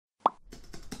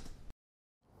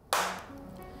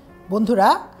বন্ধুরা,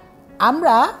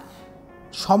 আমরা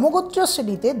সমগোত্রীয়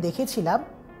শ্রেণীতে দেখেছিলাম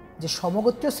যে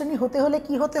সমগোত্রীয় শ্রেণী হতে হলে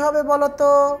কি হতে হবে বলো তো?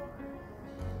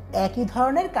 একই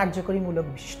ধরনের কার্যকরীমূলক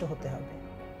বিশিষ্ট হতে হবে।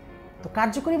 তো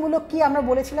কার্যকরীমূলক কি আমরা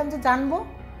বলেছিলাম যে জানবো,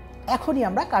 এখনই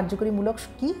আমরা কার্যকরীমূলক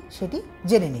কি সেটি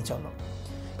জেনে নিই। চলো,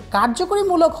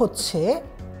 কার্যকরীমূলক হচ্ছে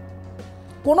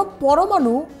কোনো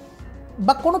পরমাণু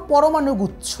বা কোনো পরমাণু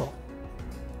গুচ্ছ,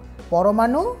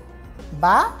 পরমাণু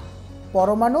বা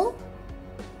পরমাণু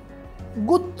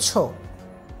গুচ্ছ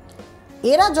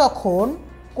এরা যখন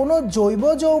কোনো জৈব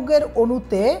যৌগের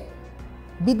অণুতে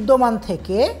বিদ্যমান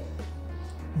থেকে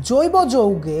জৈব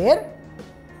যৌগের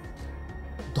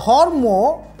ধর্ম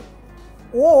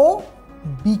ও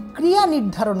বিক্রিয়া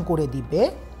নির্ধারণ করে দিবে,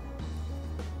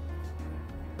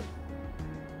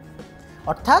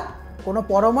 অর্থাৎ কোনো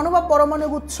পরমাণু বা পরমাণু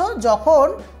গুচ্ছ যখন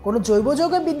কোনো জৈব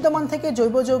যৌগে বিদ্যমান থেকে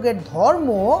জৈব যৌগের ধর্ম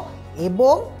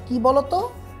এবং কি বলতো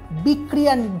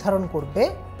বিক্রিয়া নির্ধারণ করবে,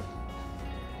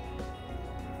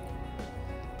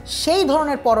 সেই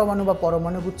ধরনের পরমাণু বা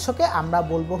পরমাণু গুচ্ছকে আমরা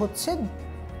বলবো হচ্ছে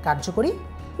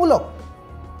কার্যকরীমূলক।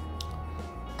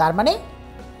 তার মানে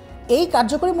এই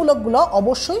কার্যকরীমূলকগুলো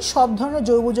অবশ্যই সব ধরনের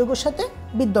জৈব যৌগের সাথে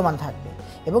বিদ্যমান থাকবে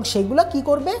এবং সেগুলো কি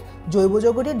করবে, জৈব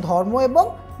যৌগটির ধর্ম এবং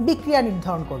বিক্রিয়া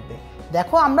নির্ধারণ করবে।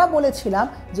 দেখো, আমরা বলেছিলাম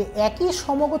যে একই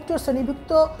সমগোত্রীয়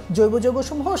শ্রেণীভুক্ত জৈব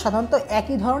যৌগসমূহ সাধারণত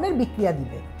একই ধরনের বিক্রিয়া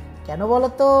দিবে। কেন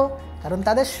বলতো? কারণ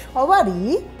তাদের সবারই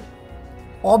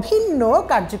অভিন্ন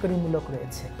কার্যকরীমূলক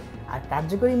রয়েছে, আর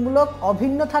কার্যকরীমূলক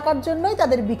অভিন্ন থাকার জন্যই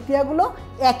তাদের বিক্রিয়াগুলো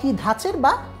একই ধাঁচের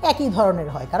বা একই ধরনের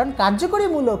হয়। কারণ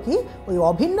কার্যকরীমূলকই, ওই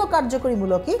অভিন্ন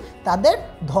কার্যকরীমূলকই তাদের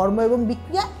ধর্ম এবং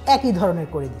বিক্রিয়া একই ধরনের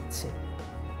করে দিচ্ছে।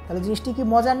 তাহলে জিনিসটি কি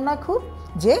মজার না খুব,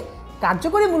 যে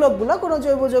কার্যকরীমূলকগুলো কোনো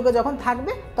জৈব যৌগে যখন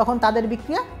থাকবে তখন তাদের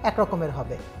বিক্রিয়া একরকমের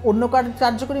হবে, অন্য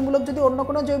কার্যকরীমূলক যদি অন্য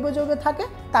কোনো জৈব যৌগে থাকে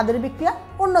তাদের বিক্রিয়া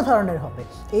অন্য ধরনের হবে।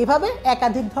 এইভাবে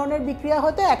একাধিক ধরনের বিক্রিয়া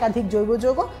হতে একাধিক জৈব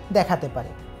যৌগ দেখাতে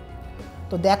পারে।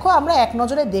 তো দেখো, আমরা এক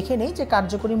নজরে দেখে নেই যে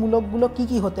কার্যকরীমূলকগুলো কি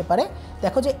কি হতে পারে।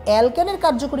 দেখো যে অ্যালকেনের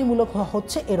কার্যকরীমূলক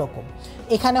হচ্ছে এরকম,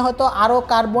 এখানে হয়তো আরও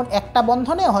কার্বন, একটা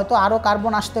বন্ধনে হয়তো আরও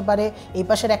কার্বন আসতে পারে, এই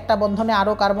পাশের একটা বন্ধনে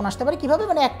আরও কার্বন আসতে পারে। কীভাবে?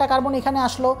 মানে একটা কার্বন এখানে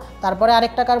আসলো, তারপরে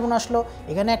আরেকটা কার্বন আসলো,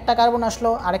 এখানে একটা কার্বন আসলো,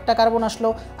 আরেকটা কার্বন আসলো,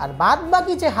 আর বাদ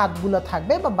বাকি যে হাতগুলো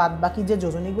থাকবে বা বাদ বাকি যে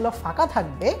যোজনীগুলো ফাঁকা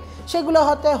থাকবে সেগুলো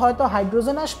হয়তো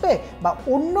হাইড্রোজেন আসবে বা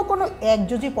অন্য কোনো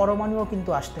একযোজী পরমাণুও কিন্তু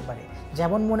আসতে পারে।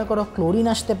 যেমন মনে করো ক্লোরিন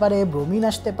আসতে পারে, ব্রোমিন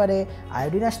আসতে পারে,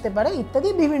 আয়োডিন আসতে পারে, ইত্যাদি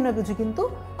বিভিন্ন কিছু কিন্তু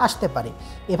আসতে পারে।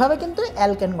 এভাবে কিন্তু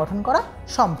অ্যালকেন গঠন করা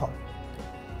সম্ভব।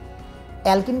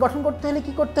 অ্যালকিন গঠন করতে হলে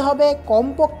কি করতে হবে?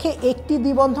 কমপক্ষে একটি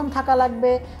দ্বিবন্ধন থাকা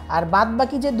লাগবে, আর বাদ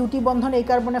বাকি যে দুটি বন্ধন এই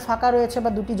কার্বনে ফাঁকা রয়েছে বা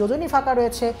দুটি যোজনী ফাঁকা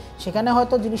রয়েছে সেখানে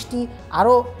হয়তো জিনিসটি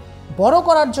আরও বড়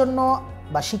করার জন্য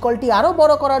বা শিকলটি আরও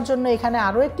বড় করার জন্য এখানে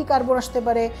আরও একটি কার্বন আসতে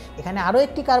পারে, এখানে আরও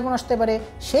একটি কার্বন আসতে পারে,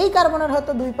 সেই কার্বনের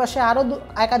হয়তো দুই পাশে আরও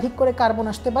একাধিক করে কার্বন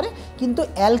আসতে পারে। কিন্তু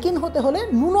অ্যালকিন হতে হলে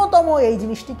ন্যূনতম এই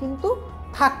জিনিসটি কিন্তু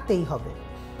থাকতেই হবে।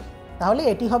 তাহলে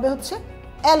এটি হবে হচ্ছে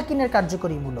অ্যালকিনের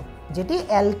কার্যকরীমূলক, যেটি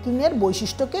অ্যালকিনের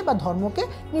বৈশিষ্ট্যকে বা ধর্মকে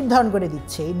নির্ধারণ করে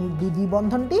দিচ্ছে। এই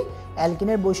দ্বিবন্ধনটি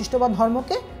অ্যালকিনের বৈশিষ্ট্য বা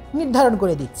ধর্মকে নির্ধারণ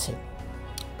করে দিচ্ছে।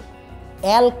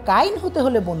 অ্যালকাইন হতে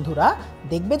হলে বন্ধুরা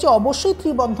দেখবে যে অবশ্যই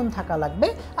ত্রিবন্ধন থাকা লাগবে,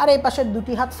 আর এই পাশের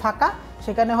দুটি হাত ফাঁকা,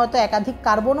 সেখানে হয়তো একাধিক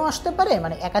কার্বনও আসতে পারে,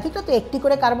 মানে একাধিকটা তো একটি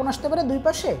করে কার্বন আসতে পারে দুই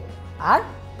পাশে, আর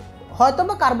হয়তো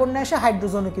বা কার্বন না এসে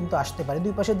হাইড্রোজেনও কিন্তু আসতে পারে,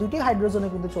 দুই পাশে দুটি হাইড্রোজেনও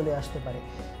কিন্তু চলে আসতে পারে।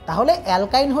 তাহলে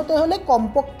অ্যালকাইন হতে হলে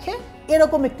কমপক্ষে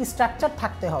এরকম একটি স্ট্রাকচার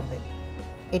থাকতে হবে।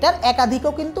 এটার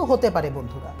একাধিকও কিন্তু হতে পারে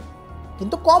বন্ধুরা,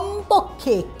 কিন্তু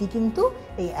কমপক্ষে একটি কিন্তু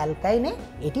এই অ্যালকাইনে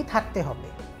এটি থাকতে হবে।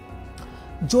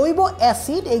 জৈব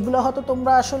অ্যাসিড, এইগুলো হয়তো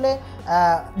তোমরা আসলে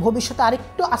ভবিষ্যতে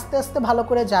আরেকটু আস্তে আস্তে ভালো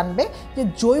করে জানবে যে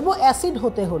জৈব অ্যাসিড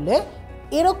হতে হলে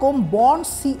এরকম বন্ড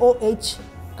COH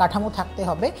কাঠামো থাকতে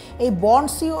হবে। এই বন্ড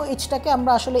COHটাকে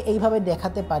আমরা আসলে এইভাবে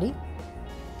দেখাতে পারি,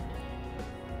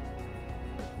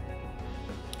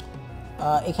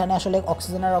 এখানে আসলে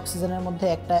অক্সিজেন আর অক্সিজেনের মধ্যে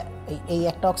একটা, এই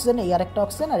একটা অক্সিজেন, এই আর একটা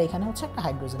অক্সিজেন, আর এখানে হচ্ছে একটা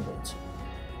হাইড্রোজেন রয়েছে।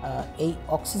 এই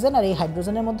অক্সিজেন আর এই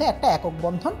হাইড্রোজেনের মধ্যে একটা একক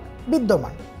বন্ধন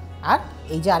বিদ্যমান, আর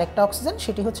এই যে আরেকটা অক্সিজেন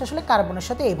সেটি হচ্ছে আসলে কার্বনের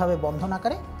সাথে এইভাবে বন্ধন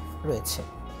আকারে রয়েছে।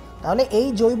 তাহলে এই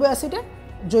জৈব অ্যাসিডের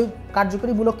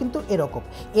কার্যকরীমূলক কিন্তু এরকম।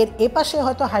 এর এপাশে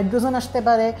হয়তো হাইড্রোজেন আসতে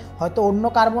পারে, হয়তো অন্য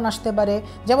কার্বন আসতে পারে।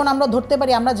 যেমন আমরা ধরতে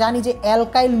পারি, আমরা জানি যে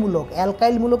অ্যালকাইল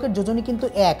মূলকের যোজনী কিন্তু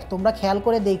এক। তোমরা খেয়াল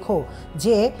করে দেখো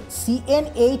যে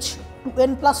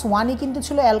CnH2n+1ই কিন্তু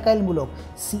ছিল অ্যালকাইল মূলক,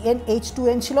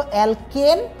 CnH2n ছিল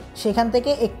অ্যালকেন, সেখান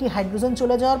থেকে একটি হাইড্রোজেন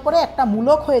চলে যাওয়ার পরে একটা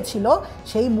মূলক হয়েছিল,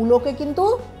 সেই মূলকে কিন্তু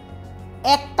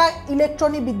একটা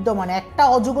ইলেকট্রনই বিদ্যমান, একটা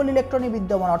অযুগল ইলেকট্রনই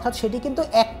বিদ্যমান, অর্থাৎ সেটি কিন্তু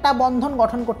একটা বন্ধন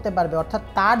গঠন করতে পারবে, অর্থাৎ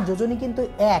তার যোজনী কিন্তু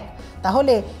এক।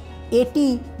 তাহলে এটি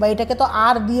বা এটাকে তো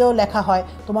আর দিয়েও লেখা হয়,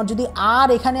 তোমার যদি আর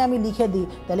এখানে আমি লিখে দিই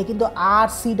তাহলে কিন্তু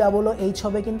RCOOH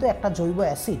হবে কিন্তু একটা জৈব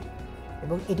অ্যাসিড।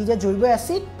 এবং এটি যে জৈব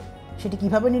অ্যাসিড সেটি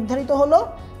কিভাবে নির্ধারিত হলো,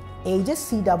 এই যে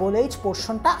COOH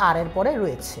পোর্শনটা আর এর পরে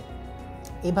রয়েছে,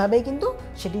 এভাবেই কিন্তু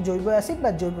সেটি জৈব অ্যাসিড বা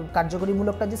জৈব কার্যকরী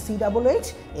মূলকটা যে COOH,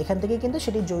 এখান থেকে কিন্তু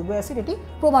সেটি জৈব অ্যাসিড এটি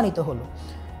প্রমাণিত হলো।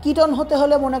 কীটন হতে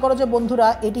হলে মনে করো যে বন্ধুরা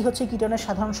এটি হচ্ছে কীটনের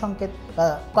সাধারণ সংকেত বা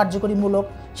কার্যকরী মূলক,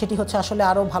 সেটি হচ্ছে আসলে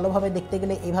আরও ভালোভাবে দেখতে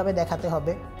গেলে এইভাবে দেখাতে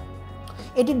হবে।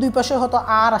 এটির দুই পাশে হয়তো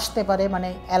আর আসতে পারে, মানে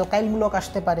অ্যালকাইল মূলক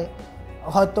আসতে পারে,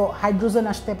 হয়তো হাইড্রোজেন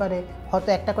আসতে পারে, হয়তো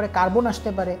একটা করে কার্বন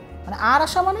আসতে পারে। মানে আর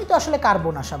আসা মানেই তো আসলে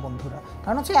কার্বন আসা বন্ধুরা,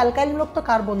 কারণ হচ্ছে অ্যালকাইল মূলক তো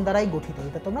কার্বন দ্বারাই গঠিত,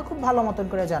 এটা তোমরা খুব ভালো মতন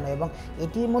করে জানো। এবং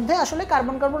এটির মধ্যে আসলে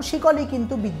কার্বন কার্বন শিকলই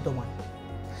কিন্তু বিদ্যমান।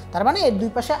 তার মানে এর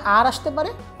দুই পাশে আর আসতে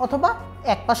পারে, অথবা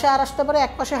এক পাশে আর আসতে পারে,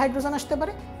 এক পাশে হাইড্রোজেন আসতে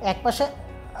পারে, এক পাশে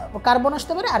কার্বন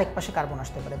আসতে পারে, আরেক পাশে কার্বন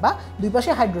আসতে পারে, বা দুই পাশে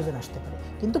হাইড্রোজেন আসতে পারে।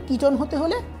 কিন্তু কীটন হতে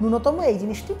হলে ন্যূনতম এই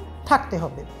জিনিসটি থাকতে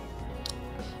হবে।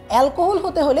 অ্যালকোহল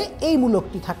হতে হলে এই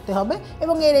মূলকটি থাকতে হবে,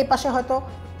 এবং এর এই পাশে হয়তো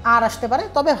আর আসতে পারে,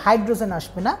 তবে হাইড্রোজেন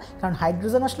আসবে না, কারণ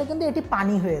হাইড্রোজেন আসলে কিন্তু এটি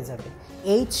পানি হয়ে যাবে,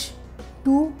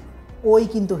 H2O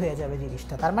কিন্তু হয়ে যাবে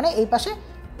জিনিসটা। তার মানে এই পাশে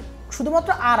শুধুমাত্র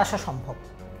আর আসা সম্ভব,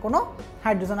 কোনো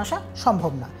হাইড্রোজেন আসা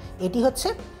সম্ভব না। এটি হচ্ছে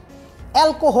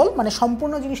অ্যালকোহল, মানে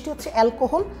সম্পূর্ণ জিনিসটি হচ্ছে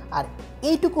অ্যালকোহল, আর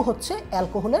এইটুকু হচ্ছে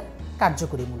অ্যালকোহলের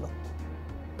কার্যকরী মূলক।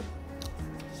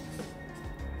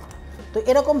 তো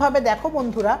এরকমভাবে দেখো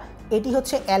বন্ধুরা, এটি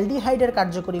হচ্ছে অ্যালডিহাইডের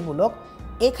কার্যকরী মূলক।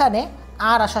 এখানে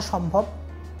আর আসা সম্ভব,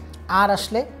 আর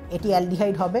আসলে এটি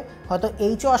অ্যালডিহাইড হবে, হয়তো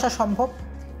এইচও আসা সম্ভব,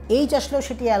 এইচ আসলেও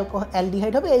সেটি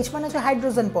অ্যালডিহাইড হবে। এইচ মানে হচ্ছে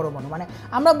হাইড্রোজেন পরমাণু, মানে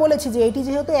আমরা বলেছি যে এটি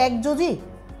যেহেতু একযোজী,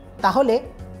 তাহলে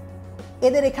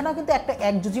এদের এখানেও কিন্তু একটা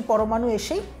একযোজী পরমাণু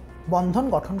এসেই বন্ধন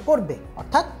গঠন করবে,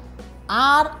 অর্থাৎ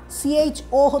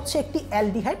RCHO হচ্ছে একটি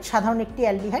অ্যালডিহাইড, সাধারণ একটি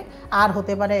অ্যালডিহাইড। আর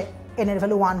হতে পারে N এর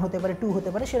ভ্যালু 1 হতে পারে, 2 হতে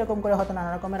পারে, সেরকম করে হয়তো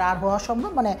নানা রকমের আর হওয়া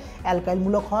সম্ভব, মানে অ্যালকাইল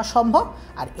মূলক হওয়া সম্ভব।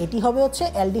 আর এটি হবে হচ্ছে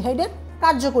অ্যালডিহাইডের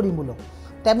কার্যকরী মূলক।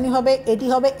 তেমনিভাবে এটি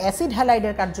হবে অ্যাসিড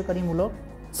হ্যালাইডের কার্যকরী মূলক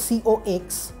COX,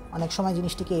 অনেক সময়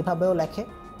জিনিসটিকে এইভাবেও লেখে।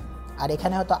 আর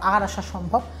এখানে হয়তো আর আসা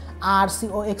সম্ভব,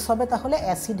 RCOX হবে তাহলে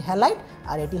অ্যাসিড হ্যালাইড,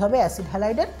 আর এটি হবে অ্যাসিড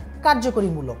হ্যালাইডের কার্যকরী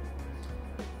মূলক।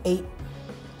 এই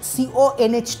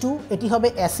CONH2 এটি হবে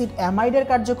অ্যাসিড অ্যামাইডের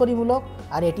কার্যকরী মূলক,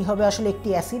 আর এটি হবে আসলে একটি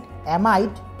অ্যাসিড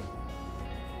অ্যামাইড।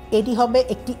 এটি হবে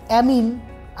একটি অ্যামিন,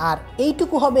 আর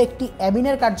এইটুকু হবে একটি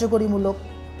অ্যামিনের কার্যকরী মূলক।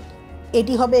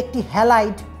 এটি হবে একটি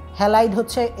হ্যালাইড, হ্যালাইড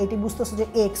হচ্ছে এটি বুঝতেছে যে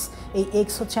এক্স, এই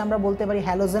এক্স হচ্ছে আমরা বলতে পারি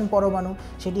হ্যালোজেন পরমাণু,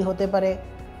 সেটি হতে পারে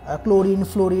ক্লোরিন,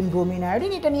 ফ্লোরিন, ব্রোমিন,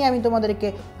 আয়োডিন। এটা নিয়ে আমি তোমাদেরকে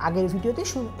আগের ভিডিওতে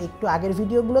একটু আগের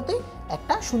ভিডিওগুলোতেই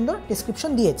একটা সুন্দর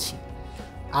ডেসক্রিপশন দিয়েছি।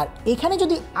 আর এখানে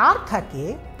যদি আর থাকে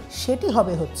সেটি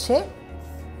হবে হচ্ছে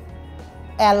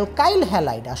অ্যালকাইল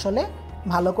হ্যালাইড, আসলে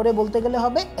ভালো করে বলতে গেলে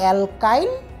হবে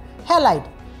অ্যালকাইল হ্যালাইড।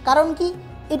 কারণ কি,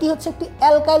 এটি হচ্ছে একটি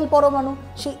অ্যালকাইল পরমাণু,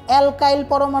 সেই অ্যালকাইল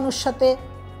পরমাণুর সাথে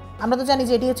আমরা তো জানি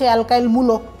যে এটি হচ্ছে অ্যালকাইল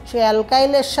মূলক, সেই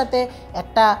অ্যালকাইলের সাথে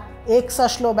একটা এক্স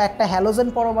আসলো বা একটা হ্যালোজেন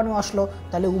পরমাণু আসলো,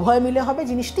 তাহলে উভয় মিলে হবে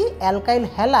জিনিসটি অ্যালকাইল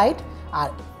হ্যালাইড। আর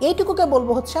এইটুকুকে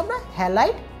বলবো হচ্ছে আমরা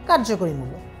হ্যালাইড কার্যকরী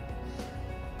মূলক।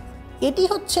 এটি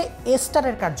হচ্ছে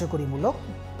এস্টারের কার্যকরী মূলক,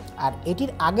 আর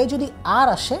এটির আগে যদি আর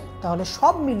আসে তাহলে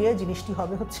সব মিলিয়ে জিনিসটি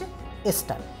হবে হচ্ছে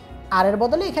এস্টার। আর এর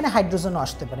বদলে এখানে হাইড্রোজেনও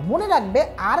আসতে পারে। মনে রাখবে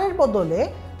আর এর বদলে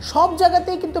সব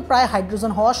জায়গাতেই কিন্তু প্রায়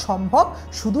হাইড্রোজেন হওয়া সম্ভব,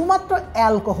 শুধুমাত্র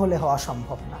অ্যালকোহলে হওয়া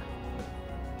সম্ভব না।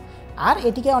 আর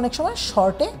এটিকে অনেক সময়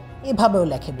শর্টে এভাবেও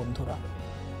লেখে বন্ধুরা।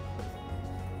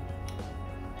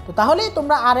 তো তাহলে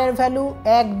তোমরা আর এর ভ্যালু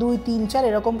 1, 2, 3, 4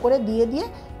 এরকম করে দিয়ে দিয়ে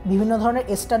বিভিন্ন ধরনের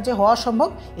এস্টার যে হওয়া সম্ভব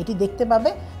এটি দেখতে পাবে।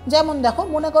 যেমন দেখো,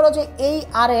 মনে করো যে এই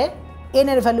আর এর এন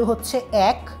এর ভ্যালু হচ্ছে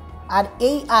 1, আর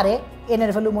এই আর এ এন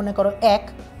এর ভ্যালু মনে করো 1,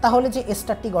 তাহলে যে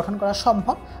এস্টারটি গঠন করা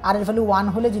সম্ভব। আর এর ভ্যালু 1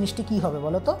 হলে জিনিসটি কি হবে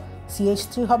বলো তো?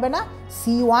 CH3 হবে না,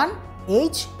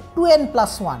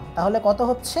 C1H2n+1। তাহলে কত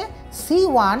হচ্ছে?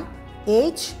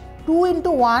 C1H2 ×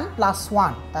 1 +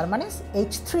 1, তার মানে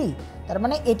H3। তার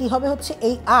মানে এটি হবে হচ্ছে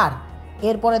এই আর।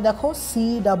 এরপরে দেখো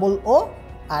COO,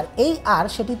 আর এই আর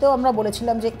সেটিতেও আমরা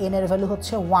বলেছিলাম যে এন এর ভ্যালু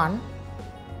হচ্ছে 1,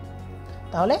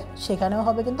 তাহলে সেখানেও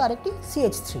হবে কিন্তু আরেকটি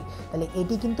CH3। তাহলে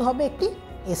এটি কিন্তু হবে একটি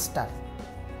এস্টার।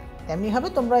 তেমনিভাবে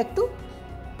তোমরা একটু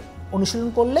অনুশীলন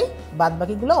করলেই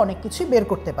বাদবাকিগুলো অনেক কিছুই বের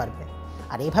করতে পারবে।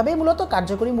 আর এভাবেই মূলত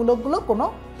কার্যকরী মূলকগুলো কোনো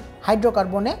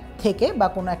হাইড্রোকার্বনে থেকে বা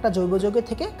কোনো একটা জৈব যৌগে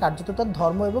থেকে কার্যত তার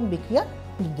ধর্ম এবং বিক্রিয়া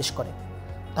নির্দেশ করে।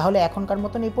 তাহলে এখনকার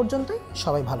মতন এই পর্যন্তই।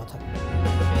 সবাই ভালো থাকবে।